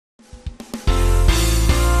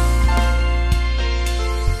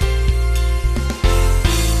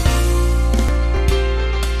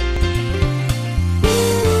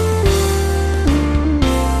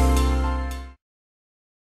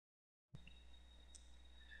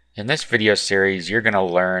In this video series, you're going to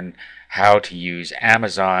learn how to use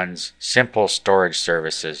Amazon's simple storage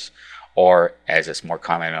services, or as it's more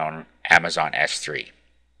commonly known, Amazon S3.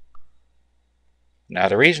 Now,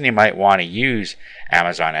 the reason you might want to use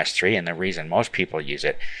Amazon S3, and the reason most people use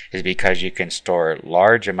it, is because you can store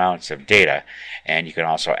large amounts of data, and you can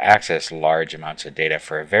also access large amounts of data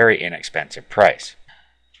for a very inexpensive price.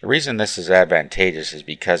 The reason this is advantageous is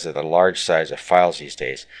because of the large size of files these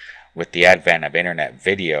days. With the advent of internet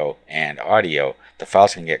video and audio, the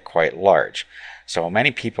files can get quite large, so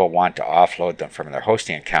many people want to offload them from their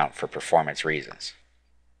hosting account for performance reasons.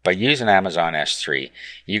 By using Amazon S3,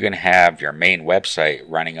 you can have your main website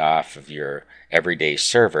running off of your everyday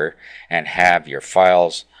server and have your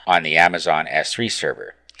files on the Amazon S3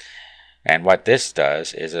 server. And what this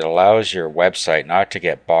does is it allows your website not to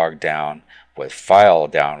get bogged down with file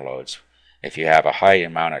downloads. If you have a high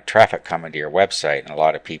amount of traffic coming to your website and a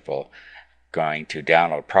lot of people going to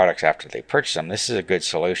download products after they purchase them, this is a good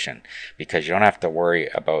solution because you don't have to worry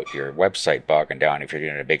about your website bogging down if you're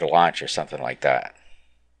doing a big launch or something like that.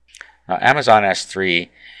 Now, Amazon S3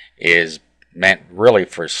 is meant really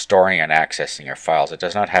for storing and accessing your files. It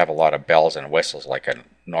does not have a lot of bells and whistles like a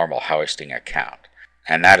normal hosting account.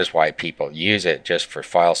 And that is why people use it just for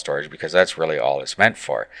file storage, because that's really all it's meant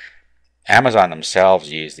for. Amazon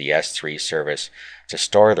themselves use the S3 service to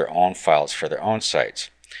store their own files for their own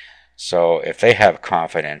sites. So if they have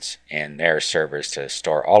confidence in their servers to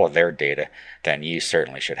store all of their data, then you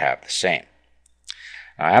certainly should have the same.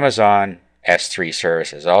 Now, Amazon S3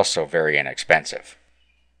 service is also very inexpensive.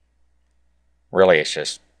 Really, it's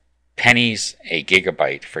just pennies a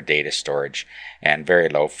gigabyte for data storage and very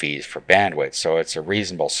low fees for bandwidth, so it's a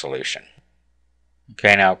reasonable solution.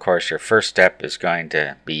 Okay, now of course your first step is going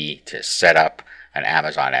to be to set up an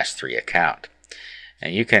Amazon S3 account.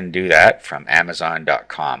 And you can do that from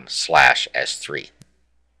amazon.com/S3.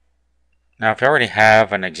 Now if you already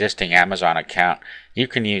have an existing Amazon account, you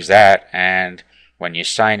can use that, and when you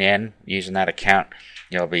sign in using that account,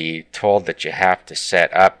 you'll be told that you have to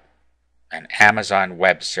set up an Amazon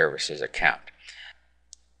Web Services account.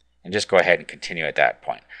 And just go ahead and continue at that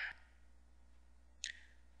point.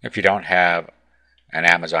 If you don't have an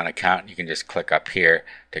Amazon account, you can just click up here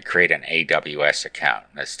to create an AWS account.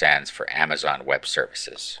 That stands for Amazon Web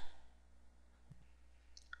Services.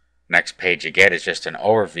 Next page you get is just an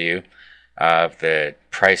overview of the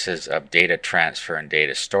prices of data transfer and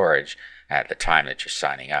data storage at the time that you're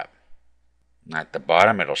signing up. At the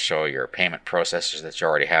bottom it'll show your payment processors that you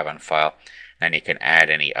already have on file. Then you can add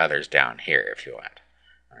any others down here if you want.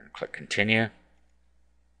 And click continue.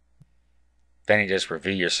 Then you just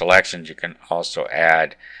review your selections. You can also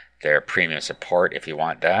add their premium support if you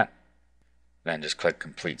want that. Then just click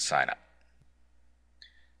complete sign up.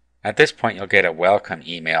 At this point you'll get a welcome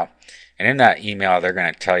email, and in that email they're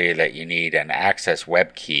going to tell you that you need an access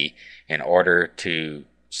web key in order to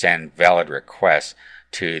send valid requests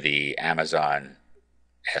to the Amazon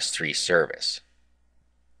S3 service.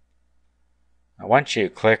 Now, once you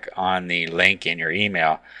click on the link in your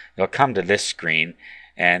email, you'll come to this screen,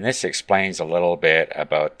 and this explains a little bit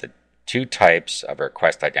about the two types of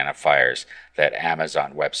request identifiers that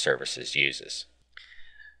Amazon Web Services uses.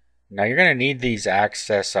 Now you're going to need these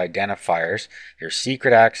access identifiers, your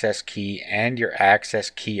secret access key and your access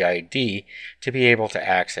key ID, to be able to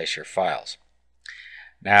access your files.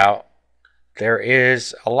 Now there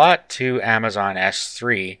is a lot to Amazon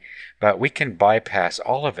S3, but we can bypass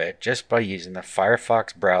all of it just by using the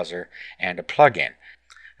Firefox browser and a plugin.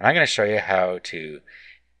 And I'm going to show you how to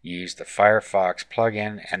use the Firefox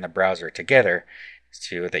plugin and the browser together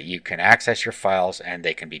so that you can access your files and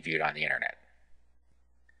they can be viewed on the internet.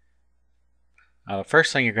 Now, the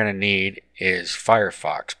first thing you're going to need is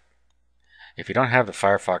Firefox. If you don't have the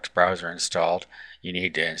Firefox browser installed, you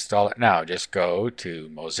need to install it now. Just go to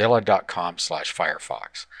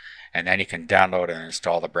mozilla.com/Firefox, and then you can download and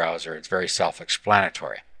install the browser. It's very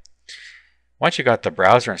self-explanatory. Once you got the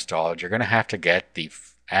browser installed, you're going to have to get the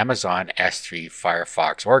Amazon S3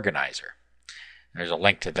 Firefox Organizer. There's a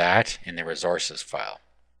link to that in the resources file.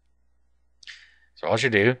 So all you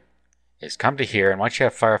do is come to here, and once you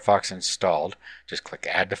have Firefox installed, just click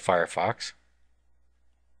Add to Firefox,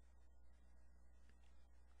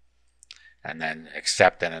 and then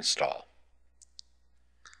accept and install.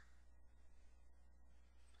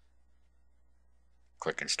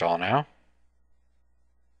 Click Install now.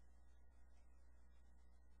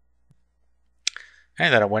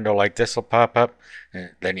 And then a window like this will pop up,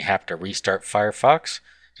 and then you have to restart Firefox.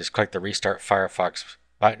 Just click the Restart Firefox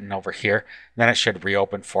button over here, and then it should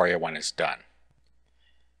reopen for you when it's done.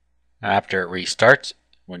 After it restarts,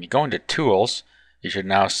 when you go into Tools, you should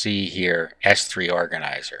now see here S3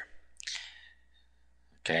 organizer.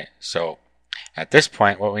 Okay, so at this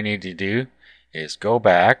point what we need to do is go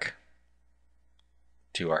back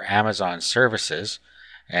to our Amazon services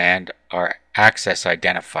and our access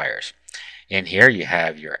identifiers. In here you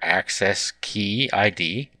have your access key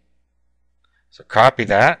ID. So copy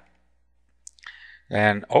that,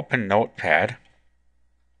 then open Notepad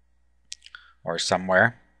or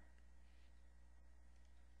somewhere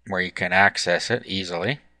where you can access it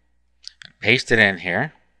easily. Paste it in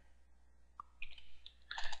here,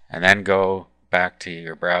 and then go back to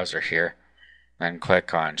your browser here, then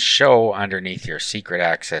click on Show underneath your secret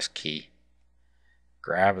access key.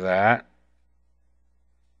 Grab that,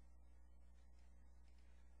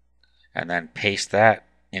 and then paste that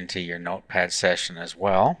into your Notepad session as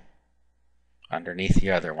well, underneath the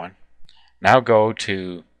other one. Now go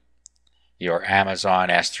to your Amazon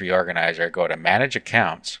S3 organizer, go to Manage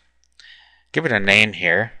Accounts, give it a name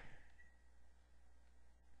here.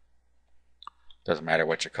 Doesn't matter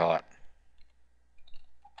what you call it.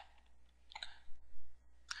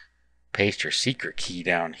 Paste your secret key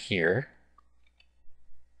down here,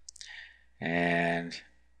 and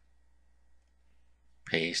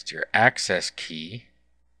paste your access key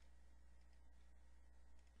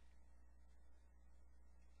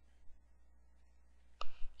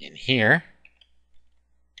in here.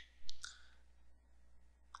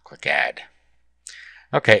 Click Add.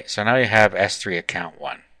 Okay, so now you have S3 account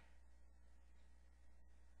 1.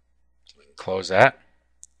 So we can close that.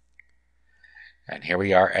 And here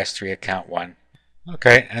we are, S3 account 1.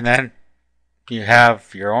 Okay, and then you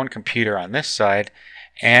have your own computer on this side,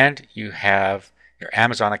 and you have your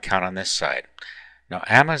Amazon account on this side. Now,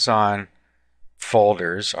 Amazon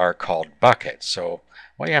folders are called buckets. So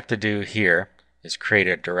what you have to do here is create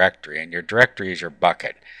a directory, and your directory is your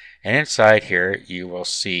bucket. And inside here, you will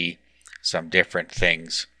see some different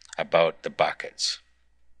things about the buckets.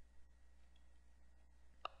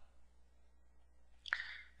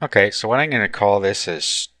 Okay, so what I'm going to call this is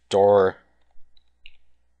store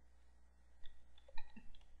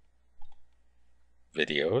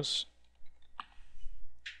videos.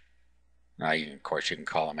 Now, of course, you can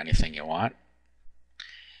call them anything you want.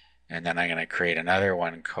 And then I'm going to create another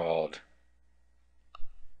one called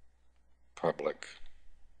public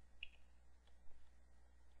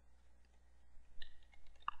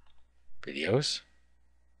videos.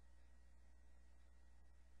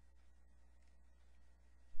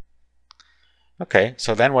 Okay,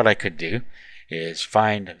 so then what I could do is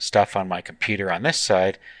find stuff on my computer on this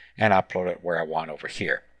side and upload it where I want over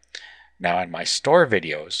here. Now in my store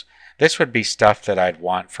videos, this would be stuff that I'd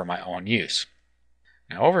want for my own use.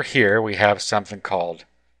 Now over here we have something called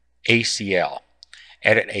ACL,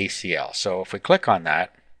 Edit ACL. So if we click on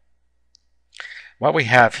that, what we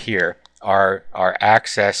have here are our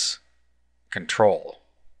access control.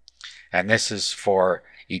 And this is for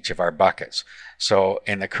each of our buckets. So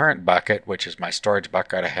in the current bucket, which is my storage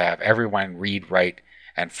bucket, I have everyone read, write,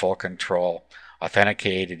 and full control,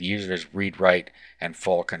 authenticated users read, write, and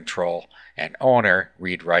full control, and owner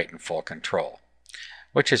read, write, and full control,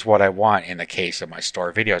 which is what I want in the case of my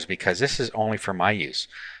store videos, because this is only for my use.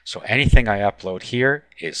 So anything I upload here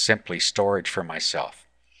is simply storage for myself.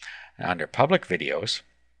 Now, under public videos,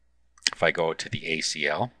 if I go to the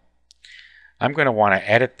ACL, I'm going to want to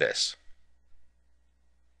edit this.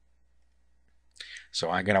 So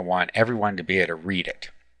I'm going to want everyone to be able to read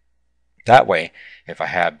it. That way, if I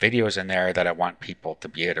have videos in there that I want people to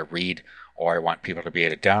be able to read, or I want people to be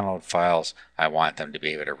able to download files, I want them to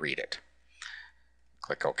be able to read it.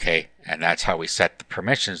 Click OK, and that's how we set the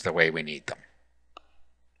permissions the way we need them.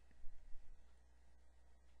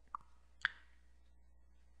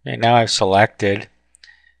 Okay, now I've selected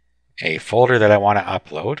a folder that I want to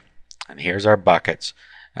upload, and here's our buckets.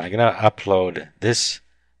 And I'm going to upload this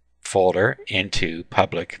folder into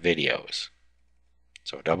public videos.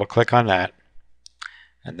 So double click on that,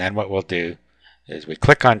 and then what we'll do is we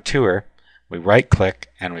click on Tour, we right click,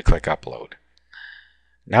 and we click Upload.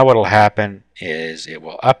 Now what will happen is it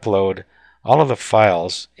will upload all of the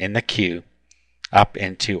files in the queue up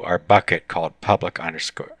into our bucket called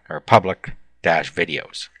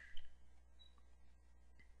public-videos.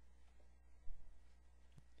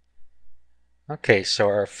 Okay, so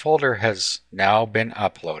our folder has now been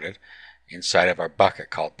uploaded inside of our bucket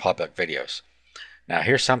called public videos. Now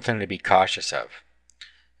here's something to be cautious of.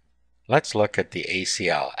 Let's look at the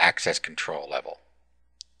ACL, access control level.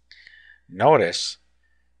 Notice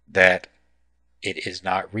that it is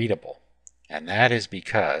not readable, and that is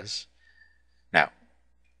because, now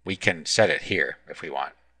we can set it here if we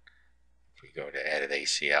want. If we go to edit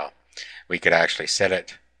ACL, we could actually set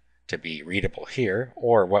it to be readable here,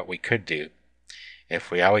 or what we could do, if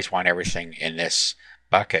we always want everything in this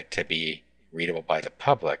bucket to be readable by the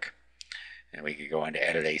public, and we could go into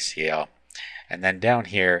Edit ACL, and then down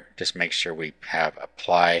here just make sure we have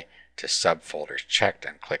Apply to Subfolders checked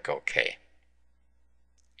and click OK.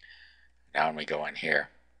 Now when we go in here,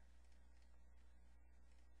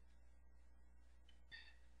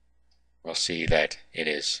 we'll see that it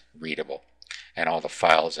is readable, and all the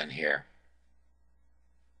files in here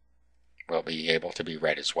will be able to be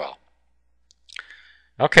read as well.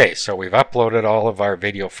 Okay, so we've uploaded all of our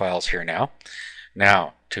video files here now.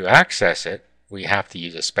 Now, to access it, we have to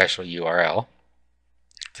use a special URL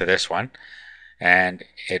to this one, and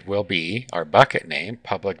it will be our bucket name,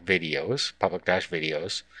 public-videos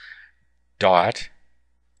dot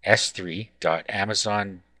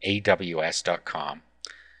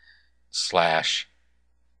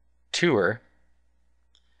s3.amazonaws.com/tour,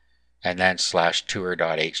 and then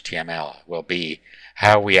 /tour.html will be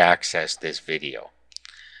how we access this video.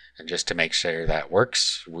 And just to make sure that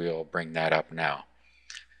works, we'll bring that up now.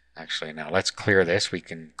 Actually, now let's clear this. We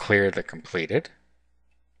can clear the completed.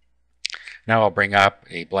 Now I'll bring up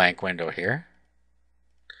a blank window here,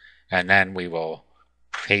 and then we will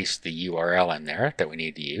paste the URL in there that we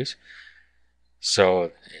need to use.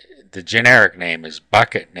 So the generic name is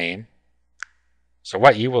bucket name. So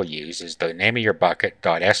what you will use is the name of your bucket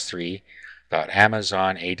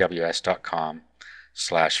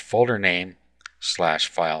 .s3.amazonaws.com/folder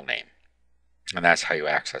name/file name. And that's how you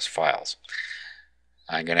access files.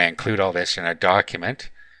 I'm going to include all this in a document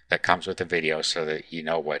that comes with the video so that you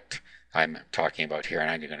know what I'm talking about here,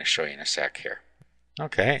 and I'm going to show you in a sec here.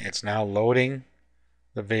 Okay, it's now loading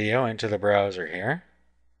the video into the browser here.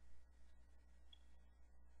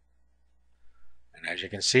 And as you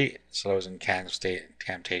can see, it's loading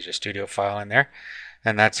Camtasia Studio file in there.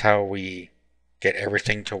 And that's how we get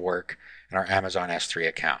everything to work in our Amazon S3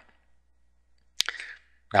 account.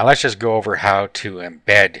 Now let's just go over how to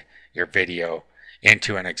embed your video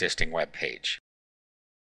into an existing web page.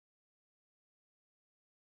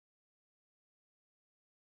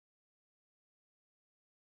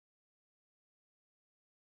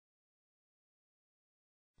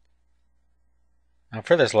 Now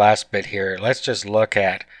for this last bit here, let's just look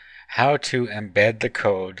at how to embed the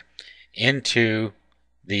code into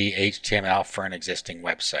the HTML for an existing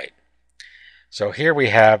website. So here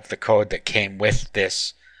we have the code that came with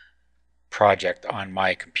this project on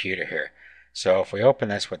my computer here. So if we open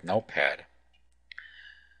this with Notepad,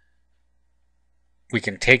 we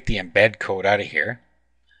can take the embed code out of here.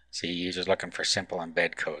 See, users looking for simple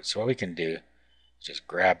embed code. So what we can do is just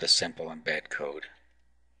grab the simple embed code,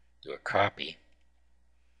 do a copy,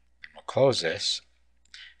 and we'll close this.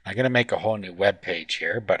 I'm going to make a whole new web page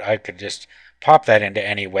here, but I could just pop that into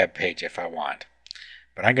any web page if I want.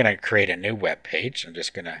 But I'm going to create a new web page. I'm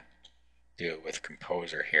just going to do it with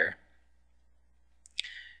Composer here.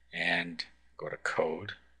 And go to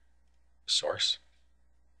Code, Source.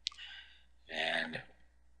 And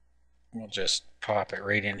we'll just pop it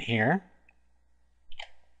right in here.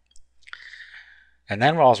 And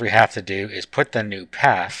then all we have to do is put the new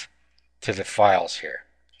path to the files here.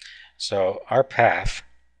 So our path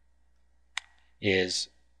is,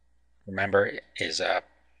 remember, is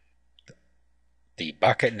the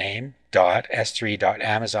bucket name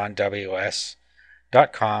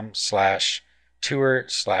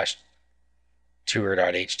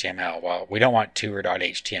 .s3.amazon.ws.com/tour/tour.html. Well, we don't want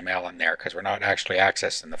tour.html in there because we're not actually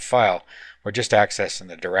accessing the file. We're just accessing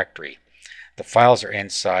the directory. The files are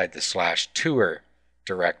inside the /tour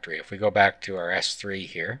directory. If we go back to our S3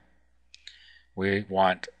 here, we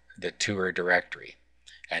want the tour directory,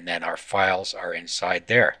 and then our files are inside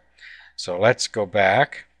there. So let's go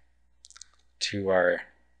back to our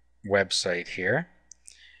website here,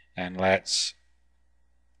 and let's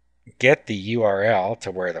get the URL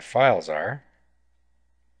to where the files are.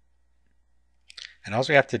 And all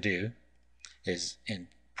we have to do is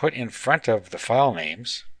put in front of the file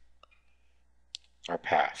names our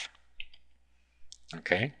path.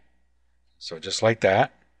 Okay, so just like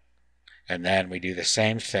that. And then we do the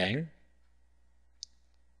same thing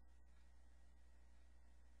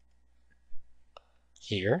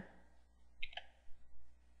here.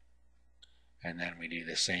 And then we do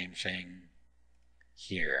the same thing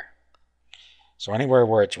here. So anywhere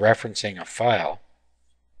where it's referencing a file,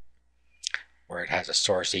 where it has a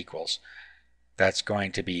source equals, that's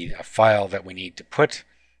going to be a file that we need to put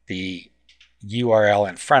the URL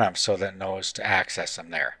in front of so that it knows to access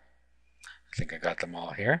them there. I think I got them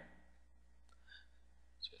all here.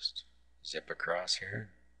 Just zip across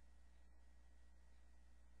here.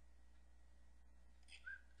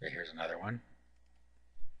 Okay, here's another one.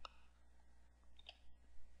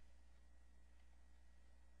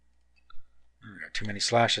 too many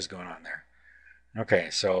slashes going on there. Okay,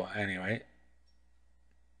 so anyway.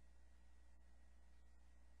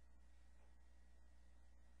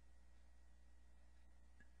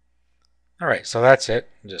 Alright, so that's it.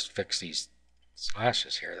 Just fix these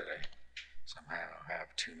slashes here that I somehow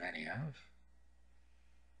have too many of.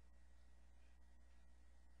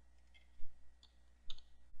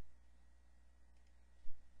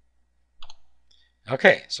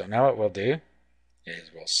 Okay, so now what we'll do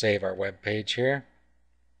is we'll save our web page here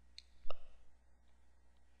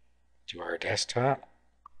to our desktop.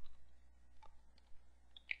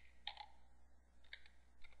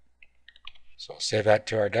 So we'll save that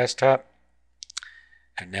to our desktop.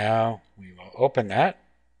 And now we will open that.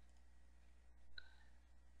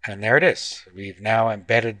 And there it is. We've now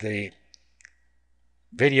embedded the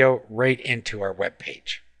video right into our web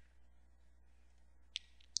page.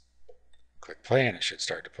 Click play and it should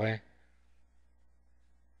start to play.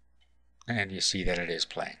 And you see that it is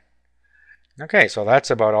playing. Okay, so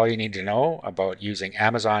that's about all you need to know about using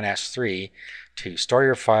Amazon S3 to store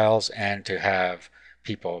your files and to have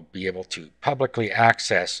people be able to publicly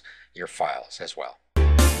access your files as well.